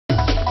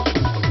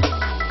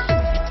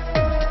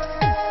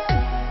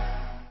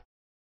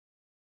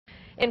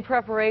In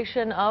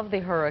preparation of the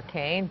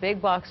hurricane,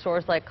 big box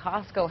stores like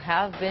Costco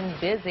have been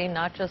busy,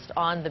 not just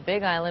on the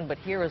Big Island, but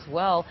here as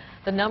well.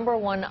 The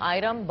 #1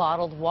 item,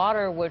 bottled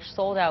water, which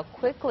sold out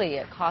quickly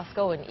at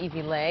Costco in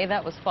Iwilei.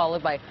 That was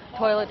followed by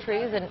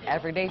toiletries and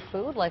everyday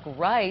food like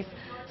rice.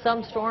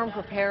 Some storm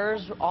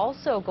preparers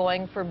also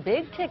going for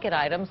big ticket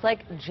items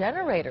like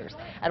generators.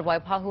 At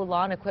Waipahu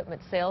Lawn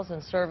Equipment Sales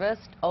and Service,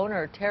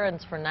 owner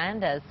Terrence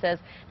Fernandez says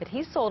that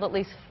he sold at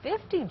least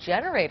 50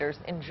 generators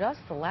in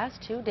just the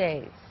last 2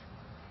 days.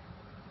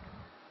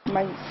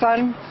 My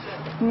son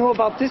knew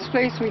about this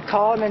place. We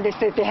called and they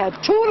said they had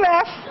 2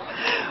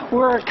 left.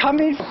 We're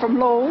coming from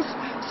Lowe's,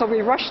 so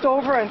we rushed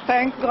over and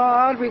thank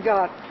God we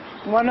got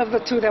one of the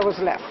 2 that was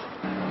left.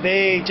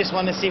 They just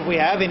want to see if we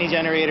have any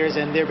generators,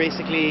 and they're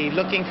basically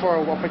looking for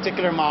a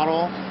particular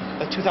model.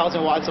 A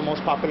 2,000 watts, the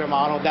most popular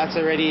model. That's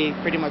already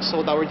pretty much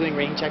sold out. We're doing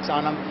rain checks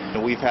on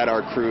them. We've had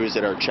our crews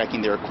that are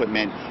checking their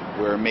equipment.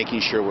 We're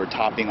making sure we're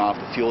topping off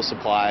the fuel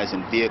supplies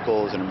and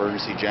vehicles and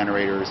emergency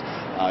generators,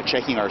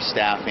 checking our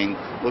staffing,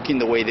 looking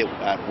the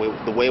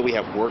way we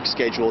have work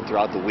scheduled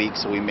throughout the week,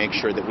 so we make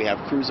sure that we have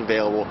crews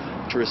available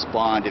to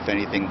respond if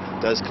anything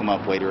does come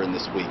up later in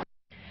this week.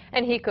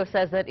 And HECO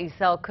says that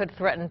Isel could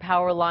threaten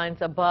power lines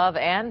above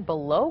and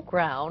below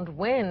ground.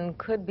 Wind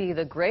could be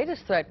the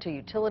greatest threat to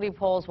utility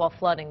poles, while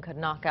flooding could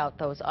knock out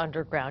those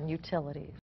underground utilities.